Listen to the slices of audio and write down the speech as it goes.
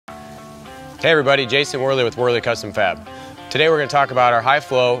Hey everybody, Jason Worley with Worley Custom Fab. Today we're going to talk about our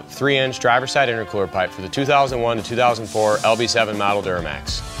high-flow 3-inch driver's side intercooler pipe for the 2001 to 2004 LB7 model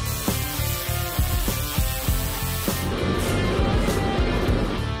Duramax.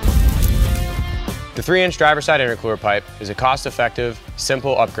 The 3-inch driver's side intercooler pipe is a cost-effective,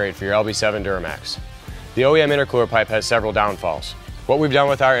 simple upgrade for your LB7 Duramax. The OEM intercooler pipe has several downfalls. What we've done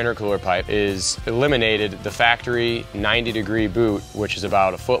with our intercooler pipe is eliminated the factory 90-degree boot, which is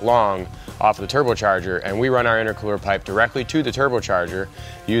about a foot long, off of the turbocharger, and we run our intercooler pipe directly to the turbocharger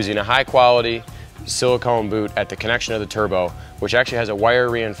using a high-quality silicone boot at the connection of the turbo, which actually has a wire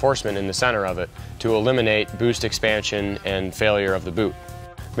reinforcement in the center of it to eliminate boost expansion and failure of the boot.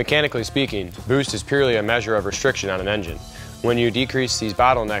 Mechanically speaking, boost is purely a measure of restriction on an engine. When you decrease these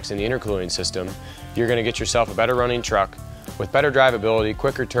bottlenecks in the intercooling system, you're going to get yourself a better running truck with better drivability,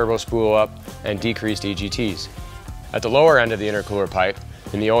 quicker turbo spool up, and decreased EGTs. At the lower end of the intercooler pipe,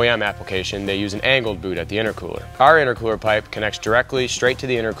 in the OEM application, they use an angled boot at the intercooler. Our intercooler pipe connects directly straight to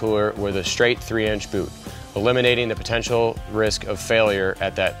the intercooler with a straight 3-inch boot, eliminating the potential risk of failure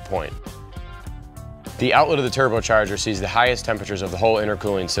at that point. The outlet of the turbocharger sees the highest temperatures of the whole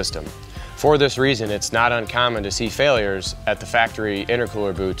intercooling system. For this reason, it's not uncommon to see failures at the factory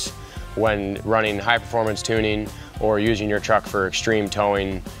intercooler boots when running high-performance tuning or using your truck for extreme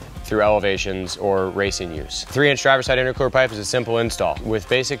towing through elevations or racing use. 3-inch driver's side intercooler pipe is a simple install. With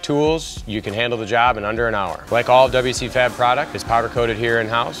basic tools, you can handle the job in under an hour. Like all WCFab product, it's powder coated here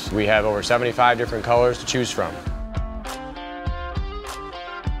in-house. We have over 75 different colors to choose from.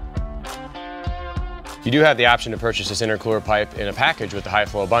 You do have the option to purchase this intercooler pipe in a package with the high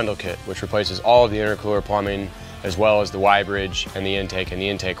flow bundle kit, which replaces all of the intercooler plumbing as well as the Y bridge and the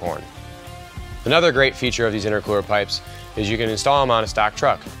intake horn. Another great feature of these intercooler pipes is you can install them on a stock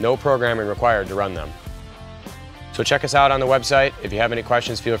truck. No programming required to run them. So check us out on the website. If you have any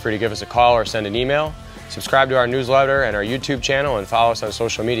questions, feel free to give us a call or send an email. Subscribe to our newsletter and our YouTube channel and follow us on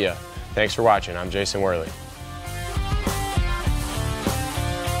social media. Thanks for watching. I'm Jason Worley.